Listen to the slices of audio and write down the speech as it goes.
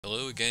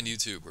again,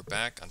 YouTube. We're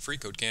back on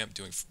FreeCodeCamp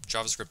doing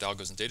JavaScript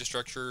algos and data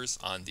structures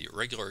on the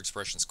regular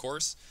expressions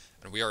course,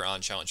 and we are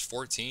on challenge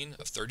 14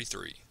 of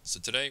 33. So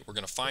today we're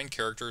going to find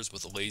characters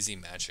with lazy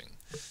matching.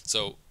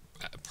 So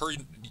per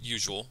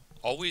usual,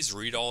 always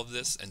read all of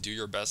this and do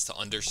your best to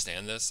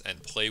understand this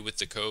and play with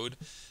the code.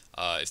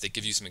 If they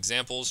give you some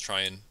examples,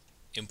 try and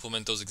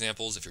implement those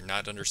examples if you're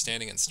not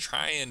understanding, and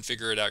try and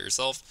figure it out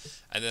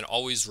yourself. And then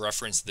always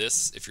reference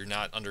this if you're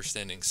not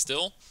understanding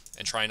still,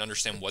 and try and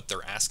understand what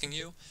they're asking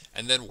you.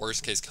 And then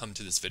worst case, come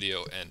to this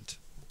video and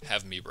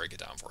have me break it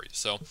down for you.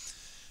 So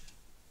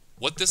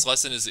what this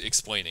lesson is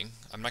explaining,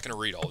 I'm not going to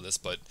read all of this,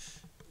 but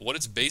what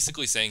it's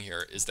basically saying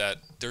here is that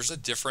there's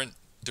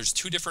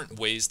two different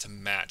ways to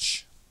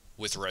match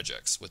with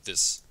RegEx, with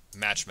this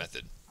match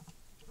method.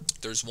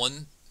 There's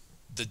one,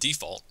 the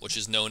default, which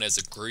is known as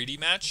a greedy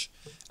match,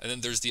 and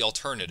then there's the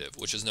alternative,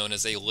 which is known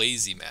as a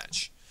lazy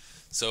match.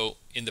 So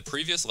in the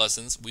previous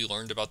lessons, we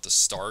learned about the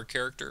star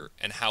character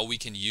and how we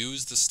can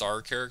use the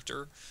star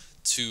character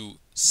to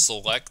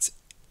select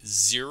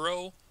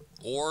 0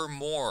 or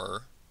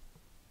more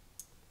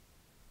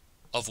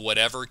of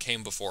whatever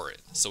came before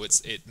it. So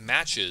it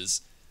matches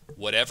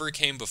whatever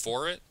came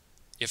before it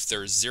if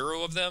there's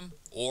 0 of them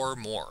or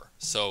more.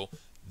 So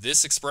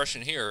this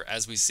expression here,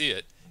 as we see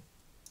it,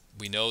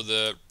 we know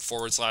the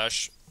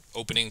 /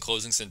 opening and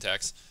closing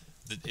syntax.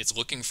 It's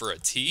looking for a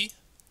T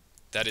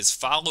that is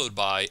followed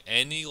by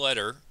any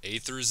letter A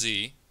through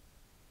Z,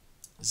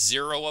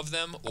 0 of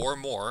them or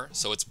more.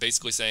 So it's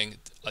basically saying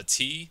a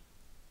T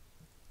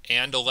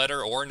and a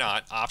letter or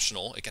not,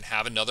 optional. It can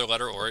have another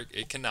letter or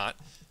it cannot.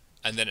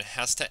 And then it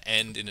has to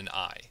end in an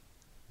I.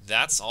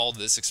 That's all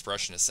this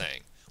expression is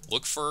saying.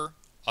 Look for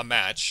a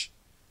match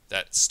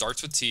that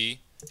starts with T,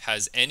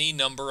 has any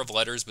number of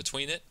letters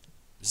between it,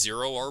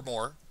 0 or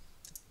more,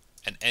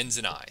 and ends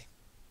in I.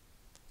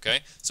 Okay,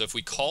 so if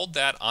we called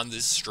that on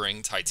this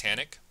string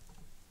Titanic,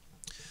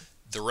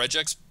 the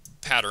regex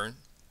pattern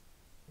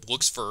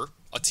looks for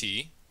a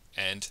T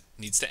and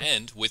needs to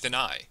end with an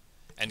I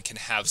and can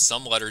have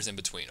some letters in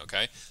between.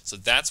 Okay, so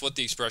that's what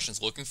the expression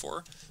is looking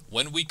for.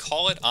 When we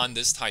call it on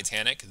this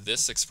Titanic,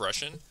 this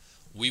expression,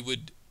 we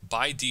would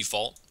by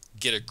default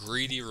get a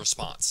greedy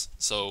response.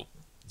 So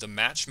the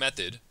match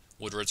method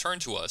would return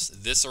to us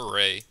this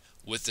array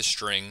with the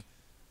string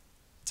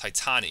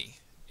Titani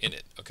in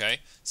it. Okay,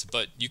 so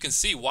but you can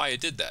see why it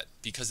did that,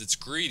 because it's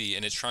greedy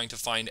and it's trying to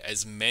find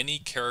as many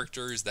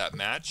characters that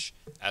match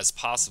as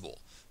possible.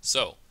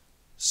 So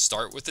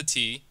start with a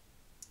T,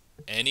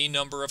 any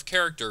number of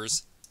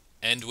characters,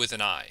 end with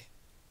an I.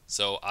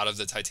 So out of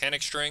the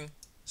Titanic string,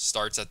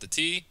 starts at the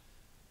T,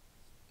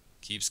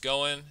 keeps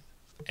going,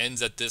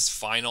 ends at this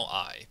final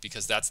I,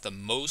 because that's the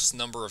most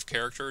number of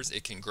characters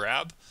it can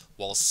grab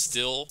while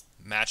still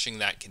matching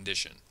that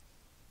condition.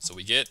 So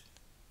we get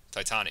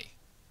Titani.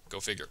 Go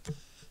figure.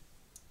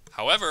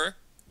 However,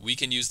 we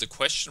can use the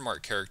question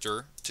mark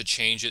character to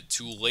change it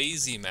to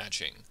lazy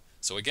matching.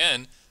 So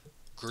again,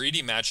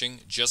 greedy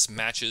matching just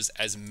matches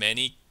as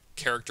many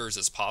characters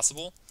as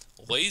possible.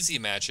 Lazy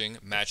matching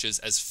matches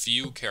as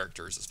few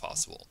characters as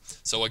possible.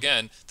 So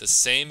again, the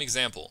same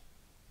example.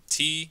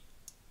 T,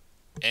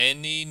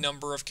 any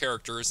number of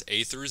characters,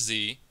 A through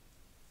Z,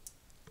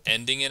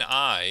 ending in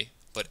I,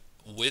 but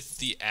with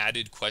the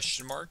added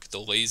question mark,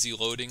 the lazy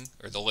loading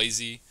or the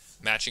lazy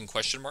matching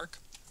question mark.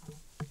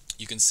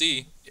 You can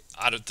see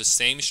out of the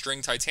same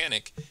string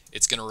Titanic,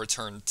 it's going to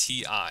return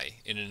TI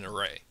in an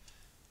array.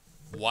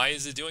 Why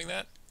is it doing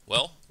that?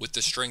 Well, with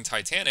the string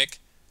Titanic,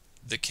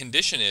 the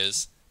condition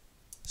is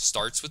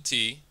starts with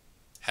T,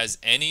 has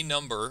any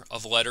number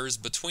of letters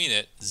between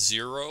it,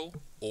 0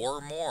 or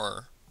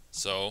more.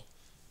 So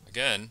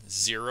again,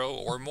 0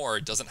 or more.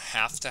 It doesn't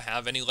have to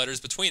have any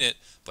letters between it,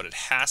 but it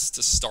has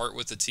to start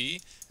with a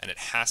T and it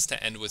has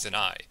to end with an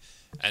I.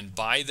 And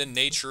by the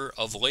nature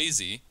of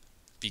lazy,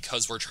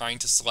 because we're trying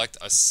to select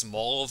as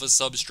small of a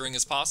substring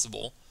as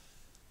possible,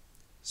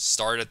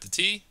 start at the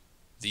T,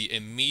 the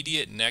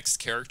immediate next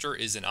character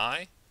is an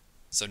I,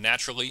 so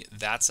naturally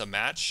that's a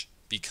match,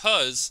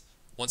 because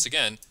once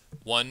again,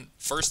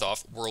 first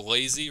off, we're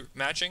lazy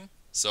matching,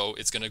 so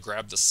it's going to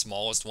grab the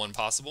smallest one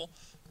possible,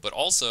 but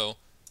also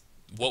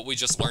what we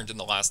just learned in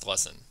the last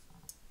lesson.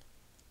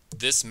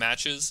 This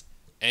matches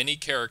any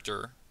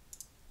character,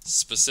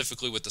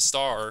 specifically with the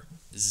star,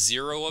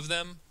 0 of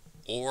them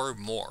or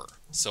more.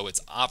 So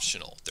it's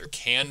optional. There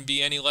can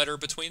be any letter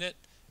between it,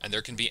 and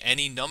there can be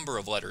any number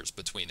of letters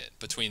between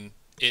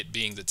it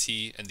being the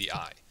T and the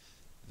I.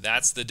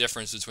 That's the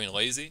difference between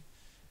lazy,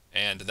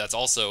 and that's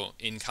also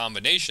in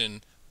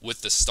combination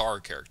with the star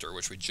character,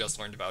 which we just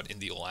learned about in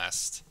the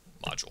last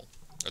module,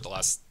 or the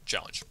last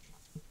challenge.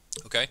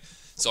 Okay,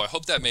 so I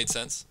hope that made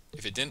sense.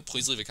 If it didn't,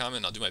 please leave a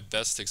comment. I'll do my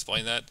best to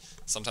explain that.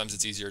 Sometimes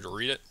it's easier to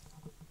read it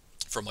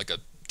from like a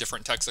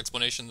different text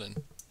explanation than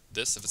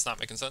this if it's not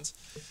making sense.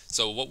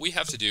 So what we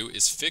have to do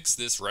is fix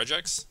this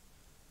regex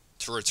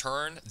to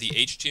return the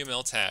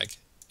HTML tag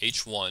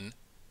h1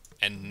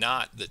 and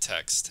not the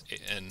text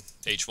and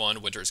h1,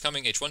 winter is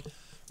coming, h1.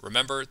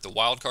 Remember the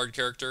wildcard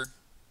character,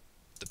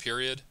 the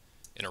period,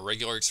 in a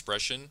regular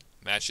expression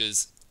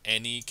matches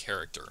any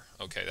character.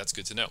 Okay, that's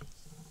good to know.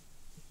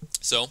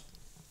 So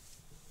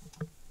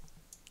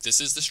this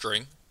is the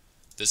string,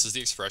 this is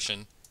the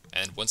expression,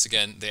 and once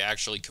again, they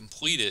actually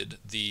completed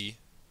the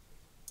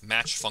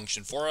match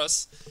function for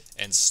us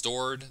and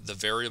stored the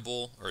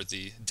variable or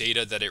the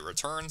data that it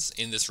returns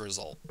in this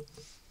result.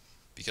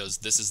 Because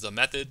this is the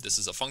method, this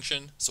is a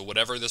function, so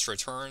whatever this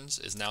returns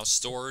is now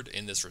stored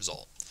in this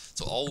result.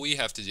 So all we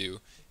have to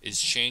do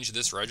is change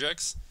this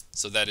regex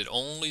so that it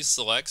only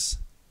selects,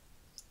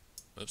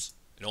 this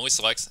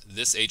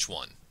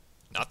H1,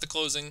 not the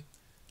closing,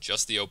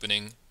 just the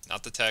opening,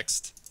 not the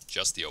text,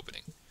 just the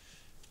opening.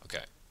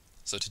 Okay,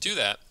 so to do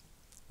that,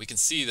 we can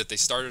see that they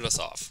started us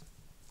off.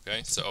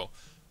 Okay, so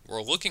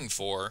we're looking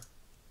for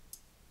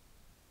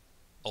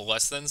a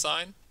less than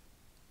sign,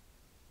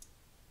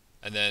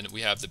 and then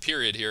we have the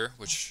period here,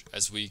 which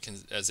as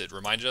it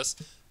reminded us,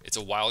 it's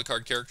a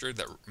wildcard character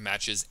that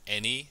matches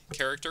any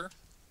character.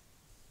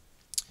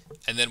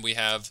 And then we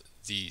have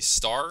the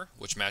star,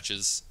 which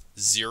matches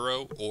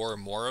 0 or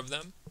more of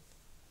them.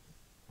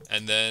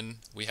 And then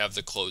we have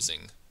the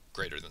closing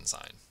greater than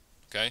sign.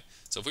 Okay,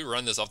 so if we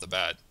run this off the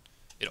bat,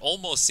 it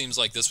almost seems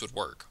like this would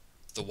work.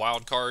 The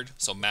wildcard,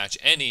 so match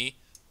any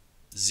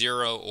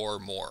 0 or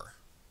more.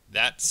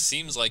 That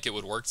seems like it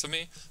would work to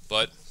me,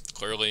 but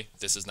clearly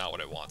this is not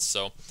what I want.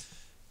 So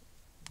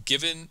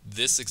given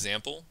this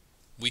example,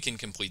 we can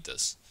complete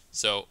this.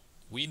 So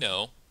we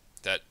know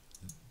that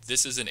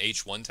this is an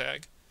H1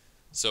 tag.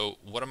 So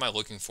what am I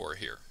looking for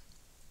here?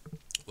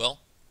 Well,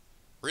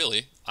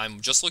 really,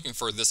 I'm just looking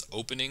for this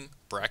opening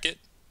bracket,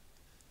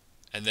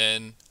 and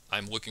then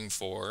I'm looking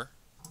for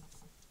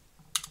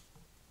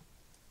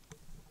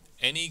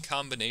any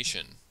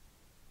combination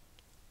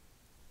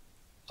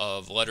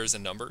of letters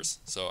and numbers.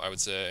 So I would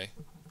say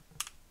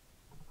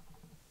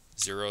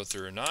 0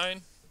 through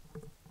 9,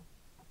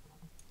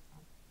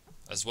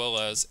 as well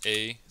as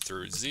A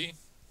through Z.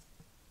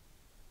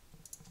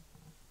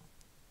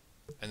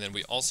 And then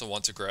we also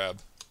want to grab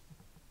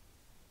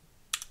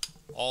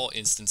all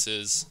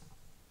instances,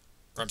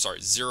 or I'm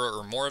sorry, 0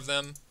 or more of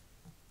them,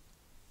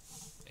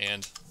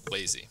 and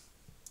lazy.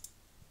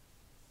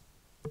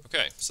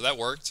 Okay, so that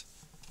worked.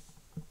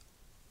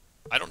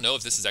 I don't know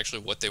if this is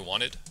actually what they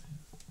wanted.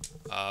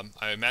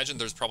 I imagine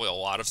there's probably a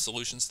lot of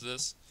solutions to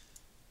this.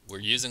 We're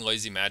using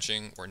lazy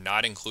matching. We're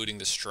not including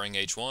the string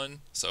H1,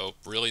 so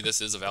really this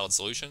is a valid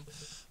solution.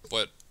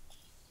 But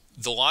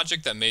the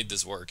logic that made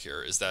this work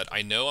here is that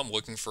I know I'm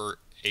looking for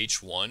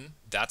H1.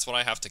 That's what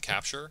I have to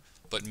capture,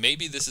 but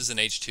maybe this is an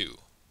H2.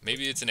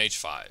 Maybe it's an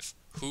H5.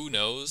 Who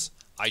knows?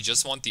 I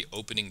just want the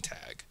opening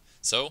tag.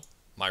 So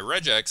my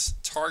regex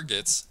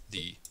targets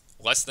the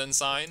less than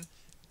sign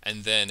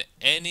and then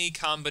any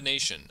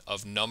combination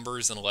of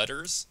numbers and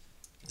letters,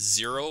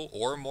 0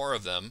 or more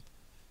of them.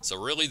 So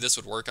really this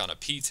would work on a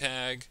P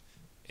tag,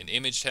 an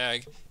image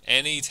tag,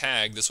 any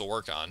tag this will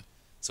work on.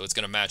 So it's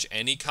going to match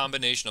any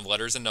combination of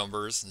letters and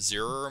numbers,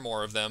 0 or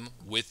more of them,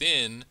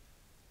 within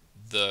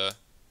the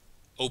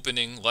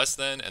opening less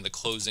than and the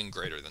closing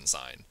greater than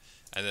sign.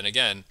 And then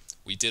again,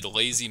 we did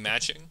lazy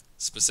matching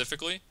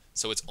specifically,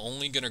 so it's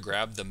only going to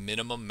grab the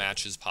minimum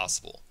matches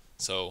possible.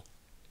 So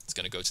it's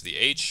going to go to the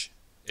H,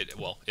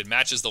 it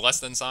matches the less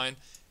than sign,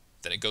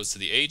 then it goes to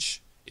the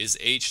H. Is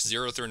H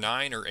 0 through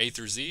 9 or A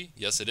through Z?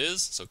 Yes, it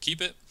is, so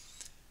keep it.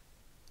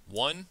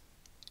 1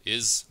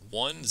 is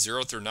 1,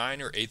 0 through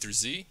 9 or A through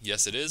Z?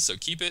 Yes, it is, so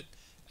keep it.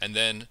 And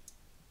then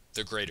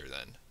the greater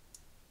than.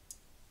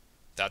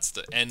 That's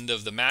the end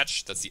of the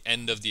match. That's the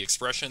end of the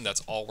expression.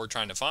 That's all we're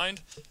trying to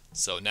find.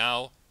 So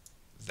now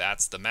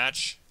that's the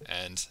match,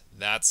 and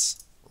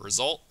that's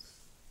result.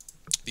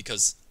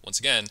 Because, once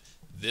again,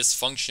 this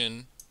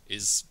function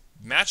is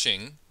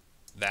matching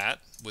that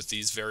with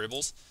these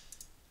variables,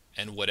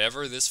 and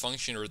whatever this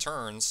function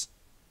returns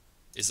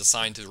is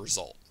assigned to the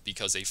result,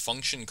 because a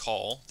function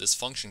call, this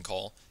function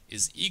call,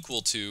 is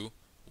equal to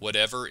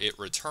whatever it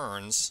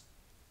returns,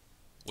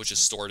 which is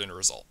stored in a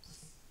result.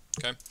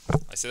 Okay,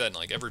 I say that in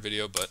like every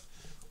video, but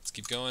let's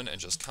keep going and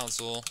just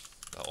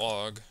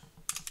console.log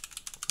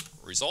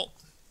result.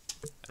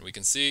 And we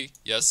can see,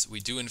 yes, we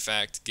do in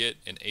fact get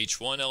an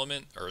H1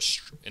 element, or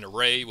an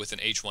array with an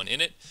H1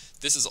 in it.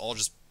 This is all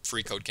just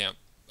FreeCodeCamp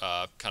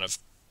kind of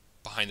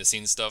behind the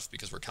scenes stuff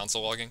because we're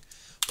console logging.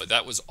 But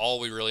that was all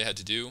we really had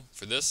to do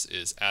for this,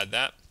 is add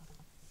that.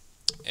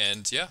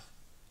 And yeah,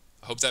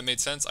 I hope that made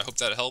sense. I hope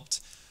that helped.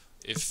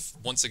 If,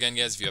 once again,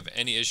 guys, if you have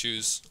any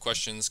issues,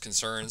 questions,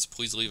 concerns,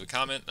 please leave a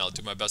comment, and I'll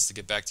do my best to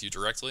get back to you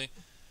directly.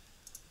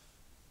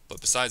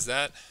 But besides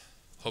that,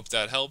 hope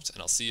that helped,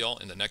 and I'll see y'all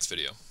in the next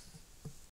video.